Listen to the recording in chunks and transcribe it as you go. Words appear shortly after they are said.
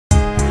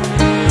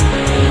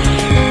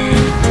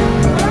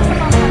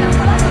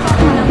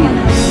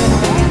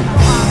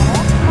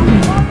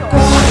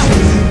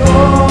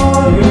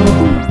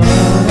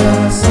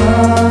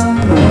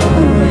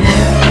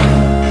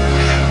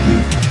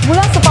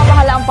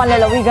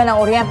panlalawigan ng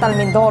Oriental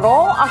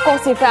Mindoro. Ako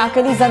si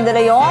Frankie Lizan de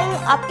Leon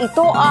at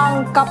ito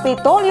ang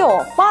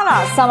Kapitolyo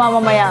para sa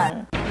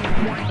mamamayan.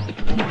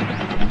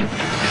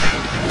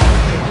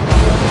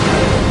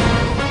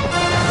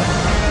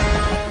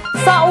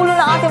 Sa ulo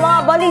ng ating mga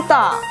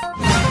balita,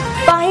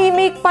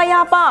 tahimik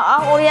payapa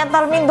ang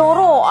Oriental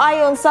Mindoro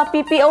ayon sa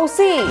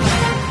PPOC.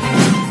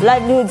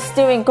 Livelihood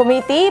Steering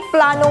Committee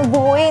planong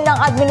buuin ng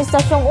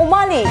Administrasyong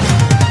Umali.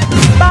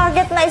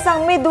 Target na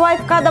isang midwife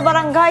kada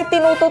barangay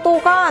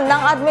tinututukan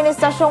ng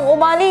Administrasyong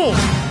Umali.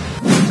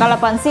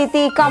 Calapan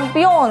City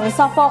kampiyon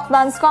sa folk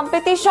dance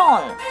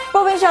competition.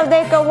 Provincial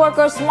Daycare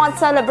Workers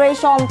Month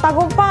celebration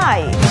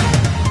tagumpay.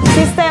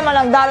 Sistema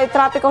ng daloy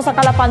trapiko sa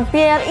Calapan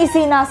Pier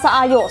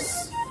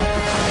isinasaayos.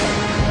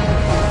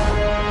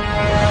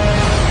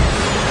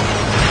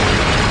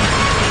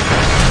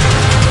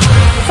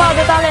 Sa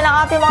detalye ng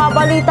ating mga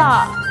balita,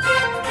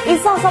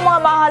 isa sa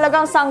mga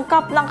mahalagang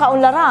sangkap ng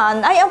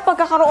kaunlaran ay ang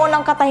pagkakaroon ng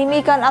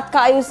katahimikan at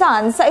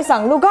kaayusan sa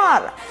isang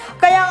lugar.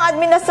 Kaya ang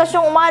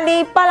Administrasyong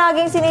Umali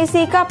palaging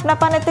sinisikap na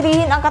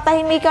panatilihin ang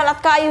katahimikan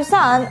at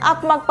kaayusan at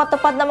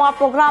magpatupad ng mga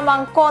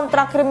programang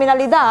kontra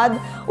kriminalidad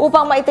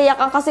upang maitiyak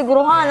ang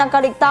kasiguruhan ng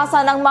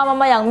kaligtasan ng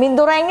mamamayang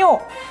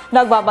Mindoreño.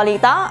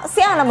 Nagbabalita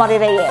si Ana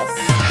Marie Reyes.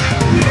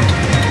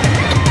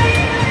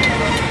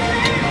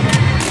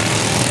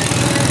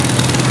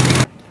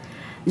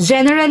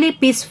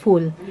 Generally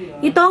peaceful.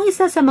 Ito ang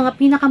isa sa mga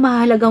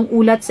pinakamahalagang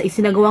ulat sa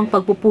isinagawang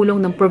pagpupulong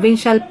ng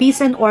Provincial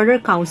Peace and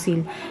Order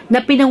Council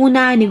na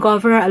pinangunahan ni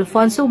Governor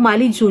Alfonso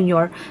Umali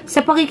Jr.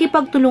 sa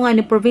pakikipagtulungan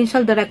ni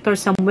Provincial Director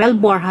Samuel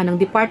Borja ng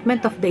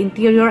Department of the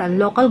Interior and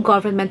Local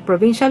Government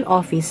Provincial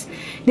Office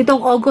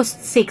nitong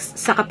August 6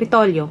 sa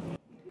Kapitolyo.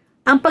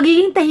 Ang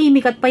pagiging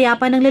tahimik at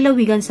payapa ng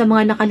lalawigan sa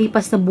mga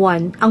nakalipas na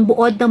buwan ang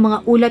buod ng mga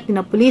ulat ni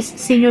Police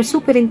Senior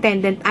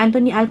Superintendent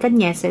Anthony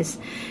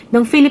Alcañeses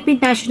ng Philippine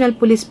National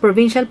Police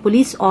Provincial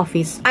Police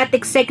Office at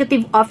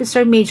Executive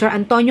Officer Major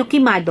Antonio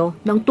Quimado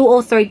ng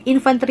 203rd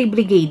Infantry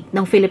Brigade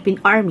ng Philippine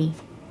Army.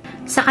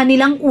 Sa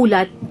kanilang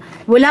ulat,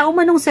 wala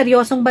umanong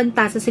seryosong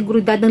banta sa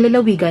seguridad ng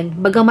lalawigan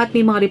bagamat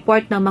may mga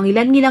report ng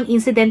mangilan-ngilang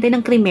insidente ng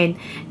krimen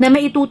na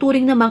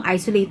maituturing namang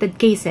isolated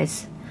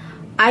cases.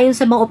 Ayon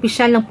sa mga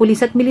opisyal ng pulis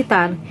at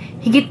militar,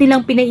 higit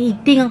nilang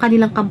pinaiigting ang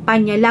kanilang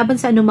kampanya laban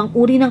sa anumang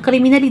uri ng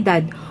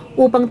kriminalidad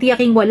upang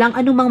tiyaking walang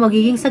anumang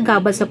magiging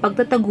sagabal sa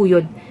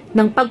pagtataguyod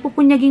ng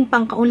pagpupunyaging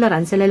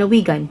pangkaunlaran sa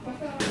lalawigan.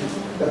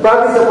 The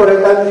province of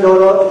Oriental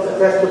Mindoro is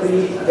assessed to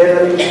be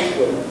generally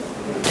peaceful.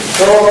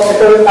 So,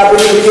 ito yung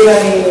tabi-nila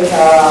ni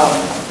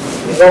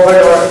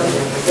Governor,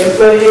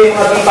 employee yung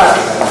agipas.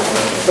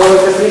 So,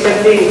 just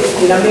recently,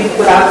 tinamit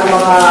ko lahat ng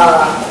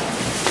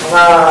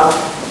mga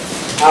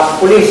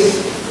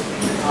pulis.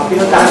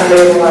 Pinuntahan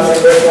nila yung mga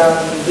members ng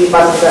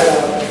agipas sa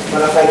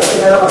barangay. Kasi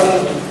meron kami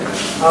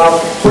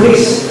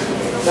pulis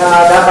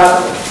na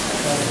dapat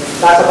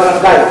nasa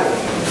barangay.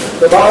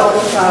 So, bawat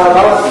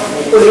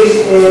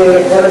pulis,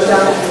 meron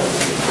siyang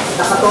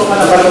nakatungan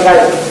na barangay.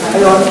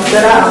 Ngayon, siya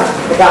na ang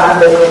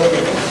naghahandle yung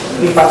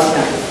agipas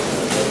niya.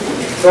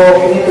 So,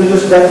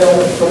 inintroduce din yung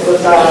tungkol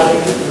sa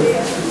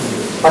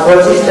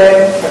patrol system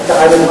at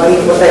saka yung mga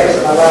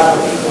infotex para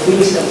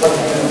mabilis ang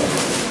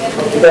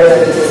pagbigay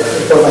ng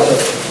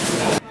informasyon.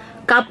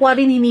 Kapwa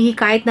rin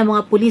hinihikayat ng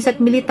mga pulis at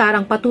militar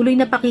ang patuloy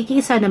na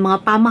pakikiisa ng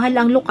mga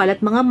pamahalaang lokal at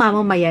mga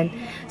mamamayan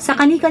sa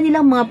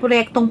kani-kanilang mga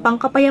proyektong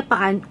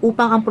pangkapayapaan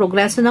upang ang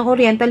progreso ng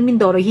Oriental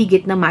Mindoro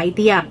higit na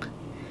maitiyak.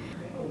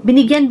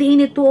 Binigyan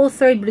din ni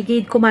 203rd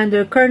Brigade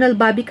Commander Colonel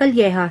Bobby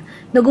Calleja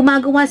na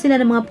gumagawa sila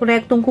ng mga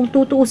proyektong kung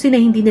tutuusin na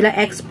hindi nila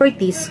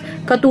expertise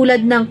katulad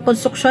ng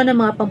konstruksyon ng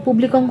mga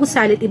pampublikong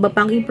gusali at iba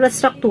pang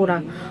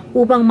infrastruktura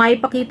upang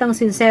maipakitang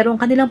sincero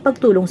ang kanilang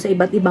pagtulong sa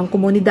iba't ibang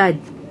komunidad.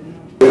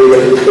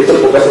 Ito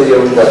po kasi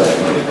yung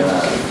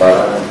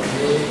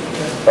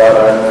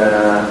parang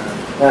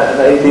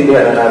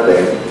naintindihan na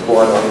natin kung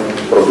ano ang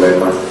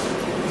problema.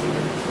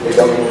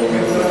 Itong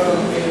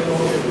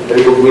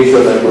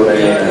recognition ng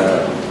tunay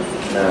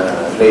na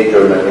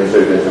nature ng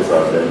insurgency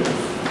problem.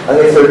 Ang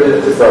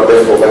insurgency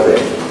problem po kasi,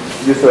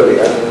 usually,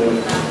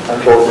 ang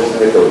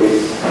causes nito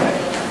is,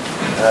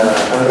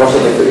 ang cause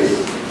nito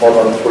is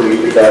on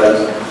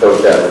political,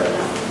 social.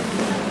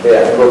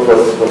 Kaya ang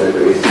causes po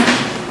nito is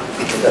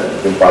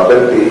yung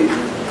poverty,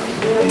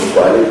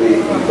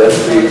 inequality,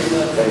 injustice,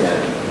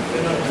 ganyan.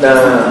 Na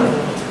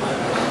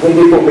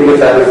hindi po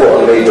military po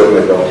ang major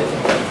nito.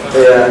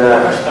 Kaya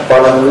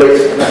parang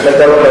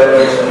nagkaroon tayo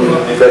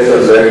ng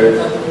lesson learned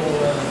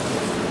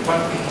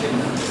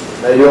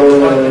na yung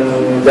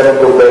ganang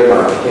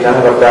problema,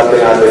 hinaharap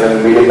natin ng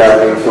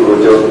military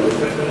solution,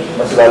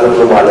 mas lalong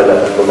lumalala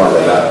at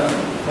lumalala.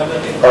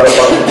 Para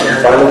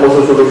paano mo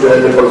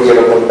susolusyonan yung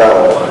paghihirap ng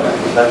tao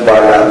ng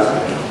balance,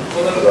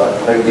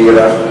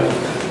 nagdira.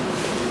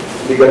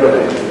 Hindi gano'n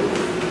eh.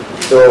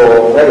 So,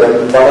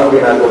 ngayon, parang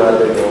binago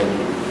natin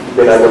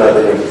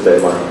yung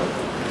sistema.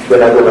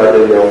 Binago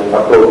natin yung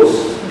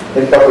approach.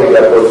 In fact, yung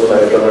approach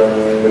na ito ng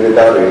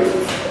military,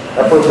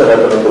 approach na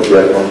natin ng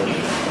gobyerno.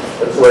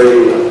 That's why,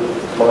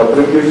 mga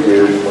previous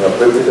years, mga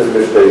previous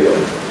administration,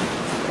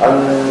 ang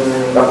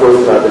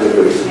approach natin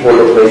ito is whole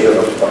of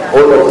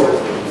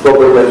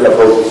government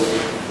approach.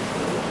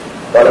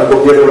 Parang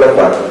gobyerno lang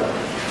pa.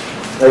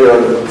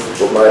 Ngayon,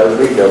 kung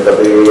marinig nyo,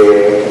 sabi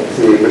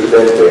si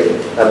Presidente,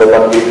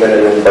 nababanggit na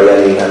yung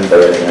bayanihan.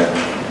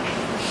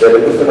 Pero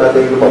gusto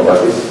natin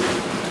lumabas is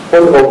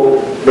whole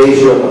of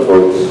nation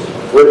approach.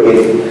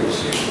 Wherein,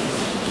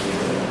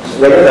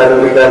 ngayon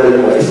narinig natin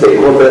yung mga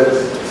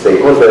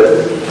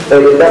stakeholders,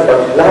 dahil dapat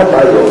lahat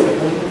tayo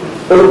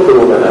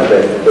tulong-tulungan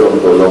natin,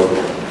 tulong-tulong.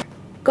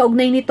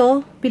 Kaugnay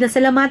nito,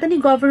 pinasalamatan ni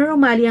Governor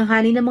Umali ang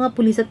hanin ng mga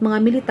pulis at mga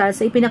militar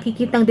sa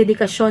ipinakikitang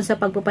dedikasyon sa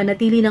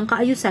pagpapanatili ng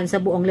kaayusan sa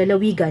buong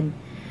lalawigan.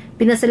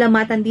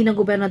 Pinasalamatan din ng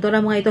gobernador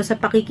ang mga ito sa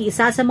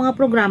pakikiisa sa mga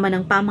programa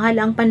ng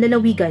pamahalaang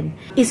panlalawigan.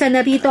 Isa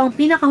na rito ang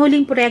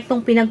pinakahuling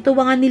proyektong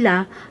pinagtuwangan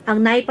nila ang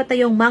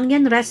naipatayong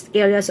Mangyan Rest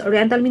Area sa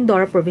Oriental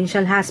Mindoro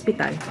Provincial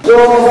Hospital. So,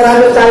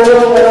 marami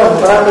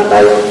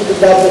tayong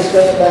dapat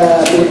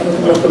na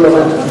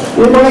pinagtulungan.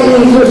 Yung mga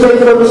issues sa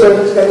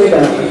introductions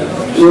kanina,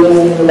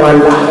 yung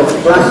wala at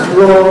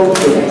classroom,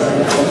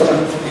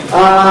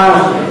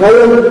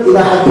 ngayon,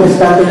 ina-address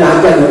natin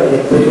lahat yan,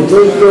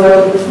 electrification,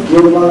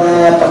 yung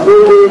mga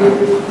pakulit.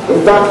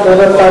 In fact,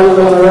 meron tayong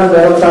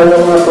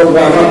mga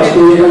programa,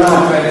 kasi yung mga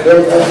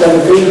health and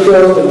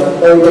sanitation,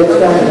 toilets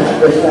na,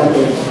 ina-address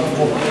natin.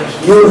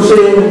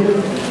 Using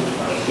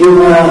yung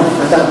mga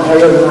kasama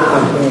kayo, mga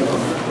amin,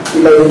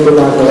 sila yung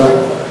gumagawa.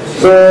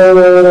 So,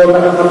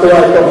 nakakatuwa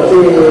ito kasi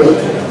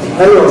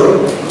ngayon,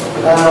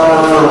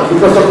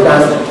 because of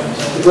that,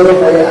 siguro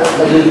kaya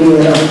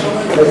nagiging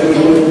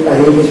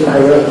tahimik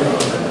tayo.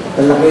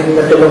 Malaking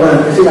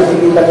natulungan. Kasi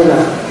nakikita nila,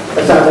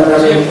 kasama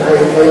namin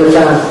tayo kayo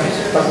sa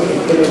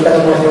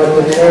pakikita ng mga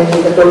project. Hindi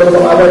katulad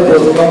ng araw,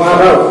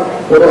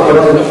 puro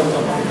araw.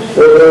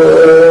 Puro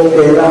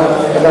pera,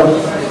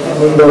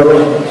 mindoro.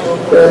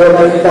 Pero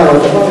nakita ko,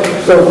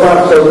 so far,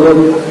 so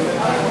good.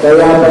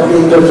 Kaya pati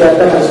ito siya,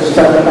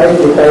 sana tayo,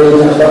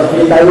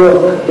 hindi tayo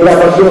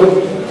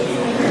pinapasyon.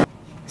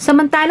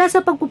 Samantala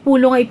sa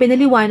pagpupulong ay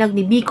pinaliwanag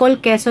ni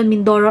Bicol, Quezon,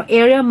 Mindoro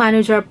Area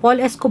Manager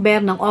Paul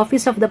Escobar ng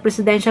Office of the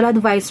Presidential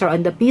Advisor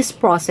on the Peace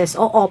Process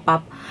o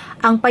OPAP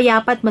ang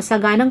payapat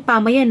masaganang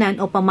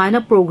pamayanan o pamana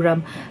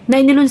program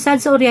na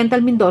inilunsad sa Oriental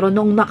Mindoro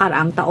noong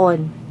nakaraang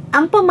taon.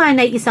 Ang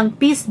pamana ay isang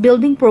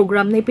peace-building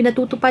program na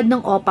ipinatutupad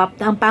ng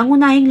OPAP na ang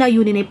pangunahing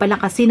layunin ay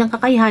palakasin ang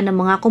kakayahan ng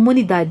mga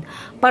komunidad,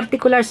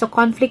 partikular sa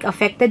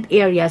conflict-affected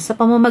areas sa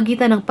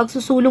pamamagitan ng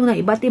pagsusulong ng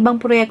iba't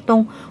ibang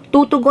proyektong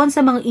tutugon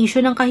sa mga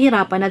isyu ng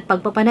kahirapan at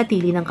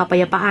pagpapanatili ng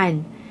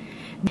kapayapaan.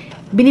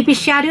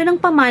 Binipisyaryo ng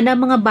pamana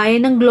mga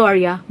bayan ng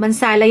Gloria,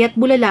 Mansalay at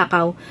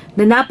Bulalakaw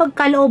na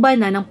napagkalooban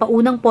na ng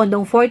paunang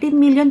pondong 14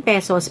 million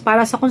pesos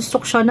para sa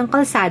konstruksyon ng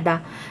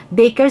kalsada,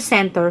 daycare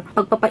center,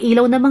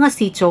 pagpapailaw ng mga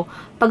sitio,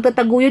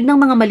 pagtataguyod ng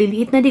mga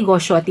maliliit na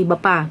negosyo at iba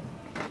pa.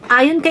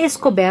 Ayon kay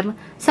Escobar,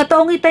 sa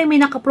taong ito ay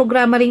may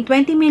nakaprograma ring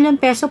 20 million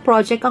peso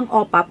project ang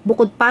OPAP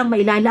bukod pa ang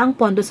mailalaang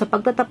pondo sa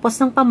pagtatapos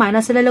ng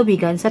pamana sa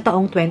lalawigan sa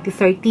taong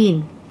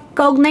 2013.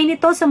 Kaugnay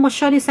nito sa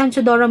mosyon ni San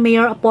Teodoro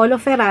Mayor Apollo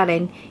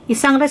Ferraren,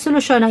 isang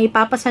resolusyon ang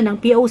ipapasa ng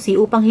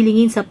POC upang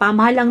hilingin sa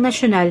pamahalaang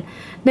nasyonal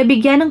na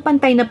bigyan ng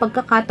pantay na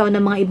pagkakataon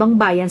ng mga ibang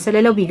bayan sa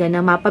lalawigan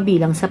na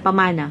mapabilang sa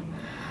pamana.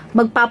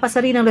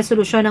 Magpapasa rin ang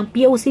resolusyon ng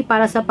POC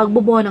para sa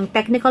pagbubuo ng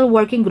Technical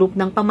Working Group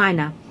ng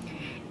pamana.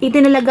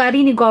 Itinalaga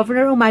rin ni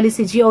Governor Umali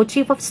si GO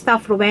Chief of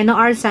Staff Rowena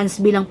R. Sanz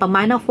bilang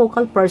pamana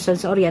focal person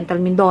sa Oriental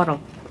Mindoro.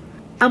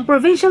 Ang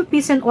Provincial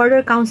Peace and Order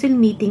Council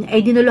meeting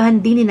ay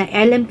dinuluhan din ni na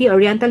LMP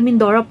Oriental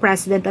Mindoro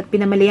President at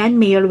Pinamalayan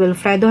Mayor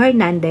Wilfredo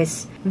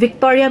Hernandez,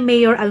 Victoria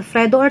Mayor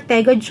Alfredo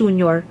Ortega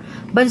Jr.,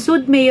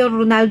 Bansud Mayor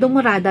Ronaldo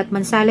Morada at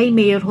Mansalay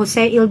Mayor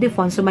Jose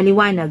Ildefonso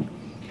Maliwanag.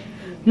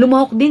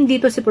 Lumahok din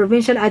dito si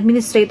Provincial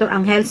Administrator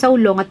Angel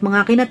Saulong at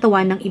mga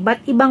kinatawan ng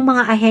iba't ibang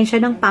mga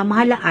ahensya ng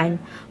pamahalaan,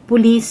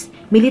 pulis,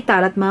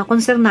 militar at mga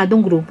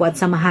konsernadong grupo at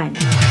samahan.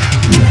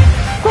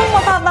 Kung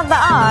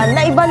matatandaan,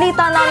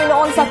 naibalita namin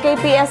noon sa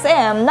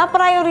KPSM na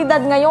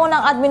prioridad ngayon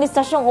ng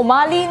Administrasyong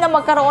Umali na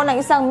magkaroon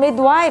ng isang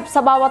midwife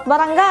sa bawat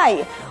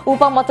barangay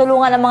upang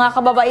matulungan ang mga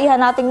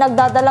kababaihan nating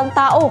nagdadalang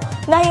tao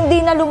na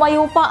hindi na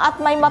lumayo pa at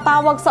may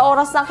matawag sa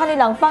oras ng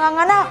kanilang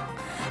panganganak.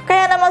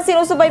 Kaya naman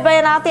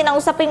sinusubaybayan natin ang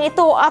usaping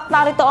ito at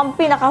narito ang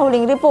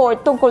pinakahuling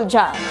report tungkol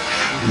dyan.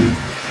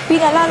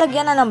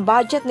 Pinalalagyan na ng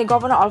budget ni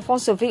Governor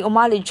Alfonso V.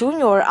 Umali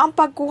Jr. ang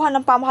pagkuha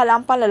ng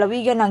pamahalaang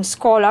panlalawigan ng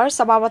scholar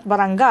sa bawat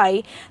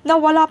barangay na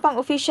wala pang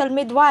official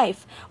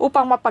midwife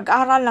upang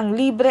mapag-aral ng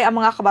libre ang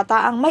mga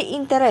kabataang may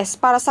interes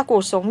para sa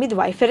kursong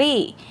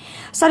midwifery.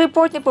 Sa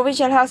report ni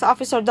Provincial Health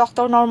Officer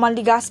Dr. Norman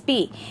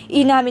Ligaspi,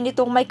 inamin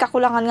nitong may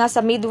kakulangan nga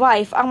sa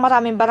midwife ang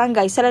maraming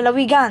barangay sa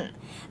lalawigan.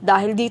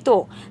 Dahil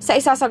dito, sa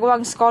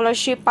isasagawang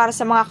scholarship para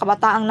sa mga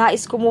kabataang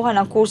nais kumuha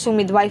ng kursong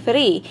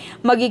midwifery,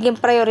 magiging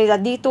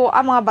prioridad dito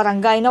ang mga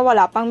barangay na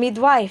wala pang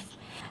midwife.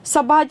 Sa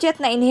budget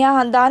na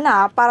inihahanda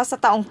na para sa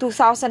taong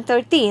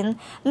 2013,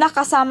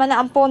 nakasama na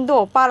ang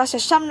pondo para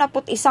sa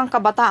 71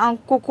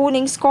 kabataang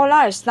kukuning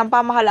scholars ng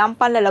pamahalaang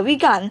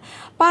panlalawigan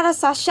para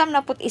sa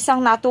 71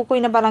 natukoy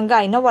na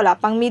barangay na wala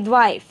pang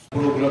midwife.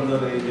 Program na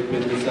rin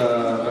depende sa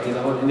kanila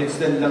ko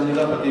in-extend lang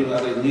nila pati yung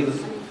arrears.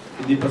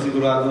 Hindi pa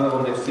sigurado na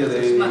kung next year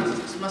ay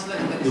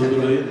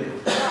tutuloy yun eh.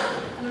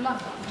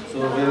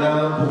 So,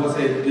 kailangan po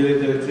kasi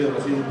dire-diretso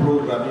kasi yung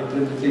program,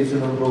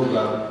 implementation ng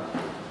program,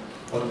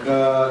 pagka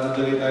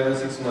nagdagay tayo ng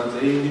 6 months,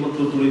 eh hindi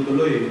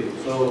magtutuloy-tuloy eh.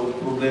 So,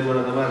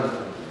 problema na naman.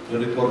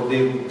 Yung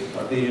recording,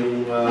 pati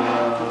yung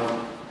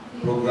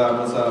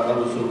programa sa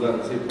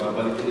kalusugan kasi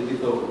babalik ulit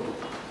ito.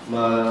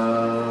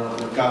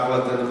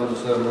 Magkakalat na naman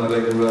sa mga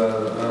regular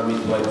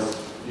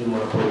midwives yung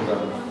mga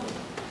program.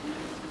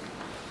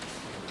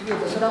 Sige,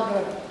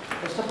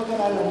 basta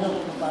pag-aralan nyo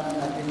kung paano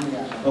natin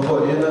niya.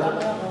 Opo, yun na.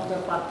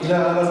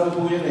 Inaaral ko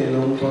po yun eh,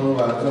 nung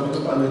pangkat. Sabi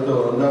ko paano ito,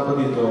 dapat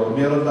dito,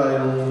 meron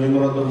tayong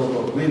memorandum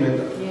of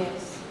agreement,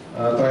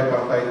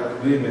 tripartite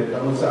agreement,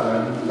 kung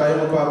saan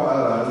tayo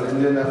magpapaaral,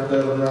 and then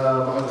after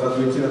na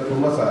makagraduate sila at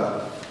pumasa,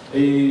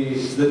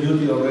 it's the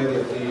duty already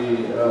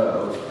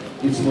of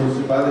each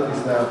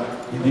municipalities na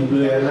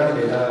i-deployan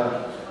natin na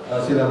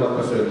sila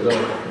magpasweldo.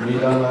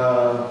 Bilang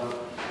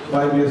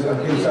 5 years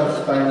until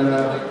such time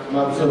na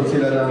ma-absorb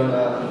sila ng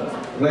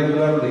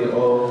regularly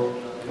o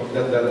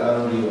magdagdag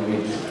ang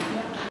DOH.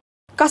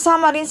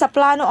 Kasama rin sa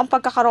plano ang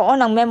pagkakaroon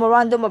ng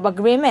Memorandum of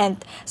Agreement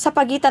sa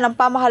pagitan ng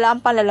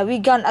pamahalaang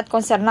panlalawigan at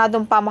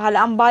konsernadong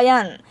pamahalaang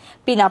bayan.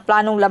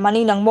 Pinaplanong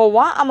lamanin ng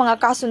MOA ang mga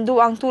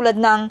kasunduang tulad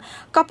ng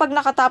kapag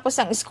nakatapos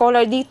ang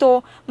scholar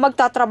dito,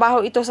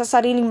 magtatrabaho ito sa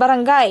sariling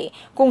barangay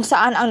kung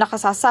saan ang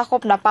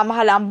nakasasakop na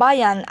pamahalaang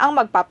bayan ang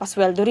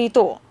magpapasweldo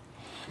rito.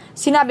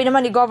 Sinabi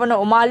naman ni Governor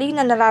Umali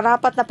na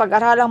nararapat na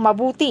pag-aralang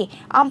mabuti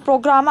ang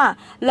programa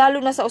lalo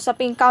na sa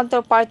usaping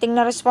counterparting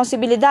na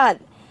responsibilidad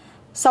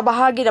sa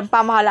bahagi ng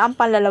pamahalaang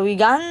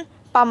panlalawigan,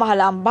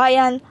 pamahalaang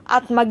bayan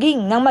at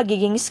maging ng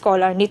magiging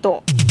scholar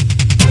nito.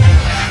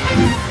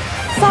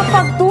 Sa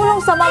pagtulong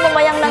sa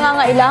mamamayang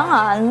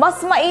nangangailangan, mas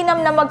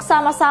mainam na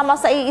magsama-sama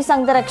sa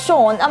iisang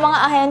direksyon ang mga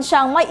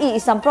ahensyang may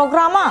iisang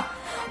programa.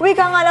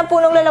 Wika nga ng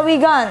punong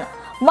lalawigan,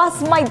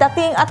 mas may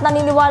dating at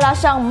naniniwala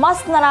siyang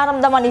mas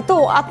nararamdaman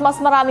ito at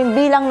mas maraming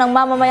bilang ng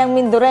mamamayang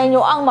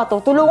Mindoreño ang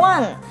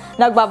matutulungan.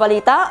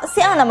 Nagbabalita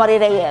si Ana Marie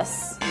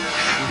Reyes.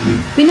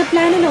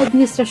 Pinaplano ng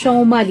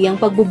Administrasyong Umali ang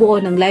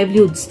pagbubuo ng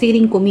Livelihood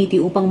Steering Committee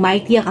upang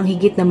maitiyak ang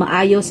higit na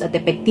maayos at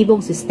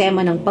epektibong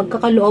sistema ng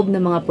pagkakaloob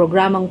ng mga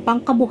programang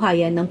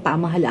pangkabuhayan ng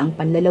pamahalaang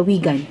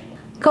panlalawigan.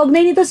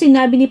 Kaugnay nito,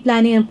 sinabi ni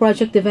Planning and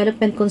Project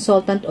Development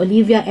Consultant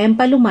Olivia M.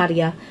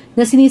 Palumaria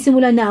na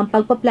sinisimula na ang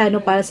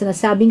pagpaplano para sa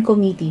nasabing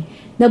committee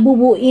na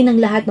bubuuin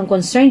ang lahat ng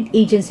concerned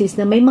agencies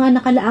na may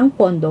mga nakalaang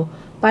pondo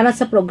para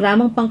sa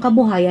programang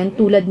pangkabuhayan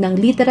tulad ng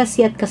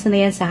literacy at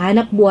kasanayan sa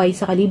hanap buhay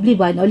sa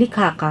kalibliban o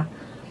likhaka,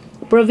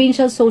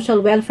 Provincial Social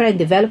Welfare and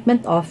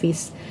Development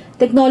Office,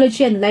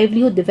 Technology and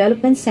Livelihood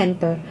Development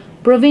Center,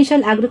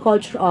 Provincial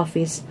Agriculture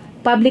Office,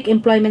 Public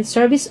Employment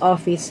Service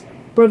Office,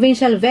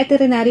 Provincial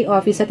Veterinary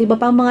Office at iba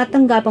pang mga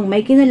tanggapang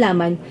may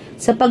kinalaman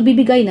sa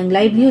pagbibigay ng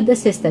livelihood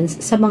assistance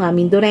sa mga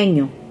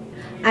Mindoreño.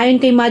 Ayon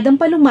kay Madam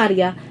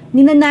Palumaria,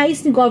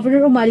 ninanais ni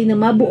Governor Umali na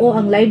mabuo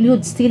ang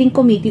Livelihood Steering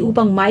Committee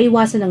upang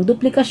maiwasan ang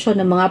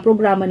duplikasyon ng mga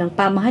programa ng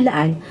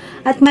pamahalaan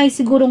at may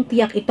sigurong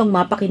tiyak itong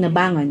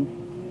mapakinabangan.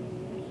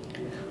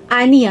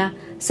 Aniya,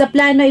 sa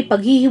plano ay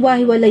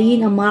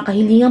paghihiwa-hiwalayin ang mga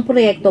kahilingang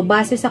proyekto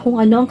base sa kung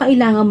ano ang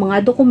kailangang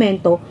mga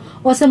dokumento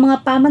o sa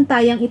mga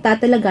pamantayang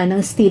itatalaga ng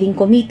steering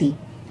committee.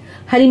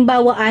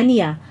 Halimbawa,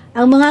 aniya,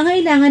 ang mga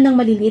ngailangan ng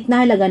maliliit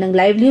na halaga ng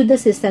livelihood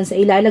assistance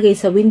ay ilalagay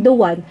sa Window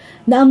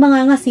 1 na ang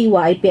mga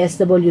ngasiwa ay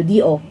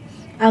PSWDO.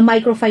 Ang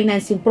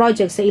microfinancing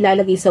projects ay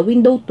ilalagay sa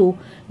Window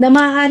 2 na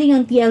maaaring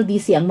ang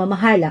TLDC ang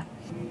mamahala.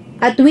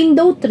 At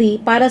Window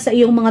 3 para sa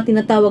iyong mga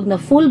tinatawag na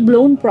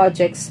full-blown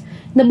projects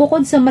na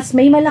bukod sa mas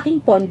may malaking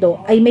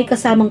pondo ay may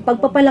kasamang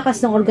pagpapalakas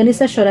ng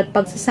organisasyon at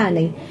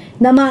pagsasanay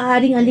na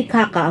maaaring ang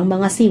likhaka ang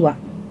mga siwa.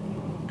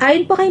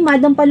 Ayon pa kay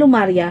Madam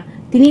Palumaria,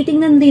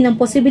 tinitingnan din ang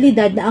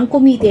posibilidad na ang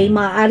komite ay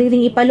maaari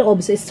ring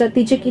ipaloob sa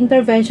Strategic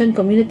Intervention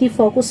Community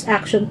Focused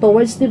Action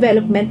Towards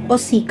Development o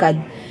SICAD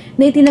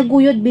na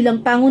itinaguyod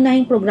bilang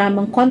pangunahing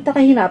programang kontra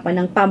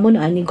kahirapan ng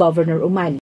pamunuan ni Governor Umali.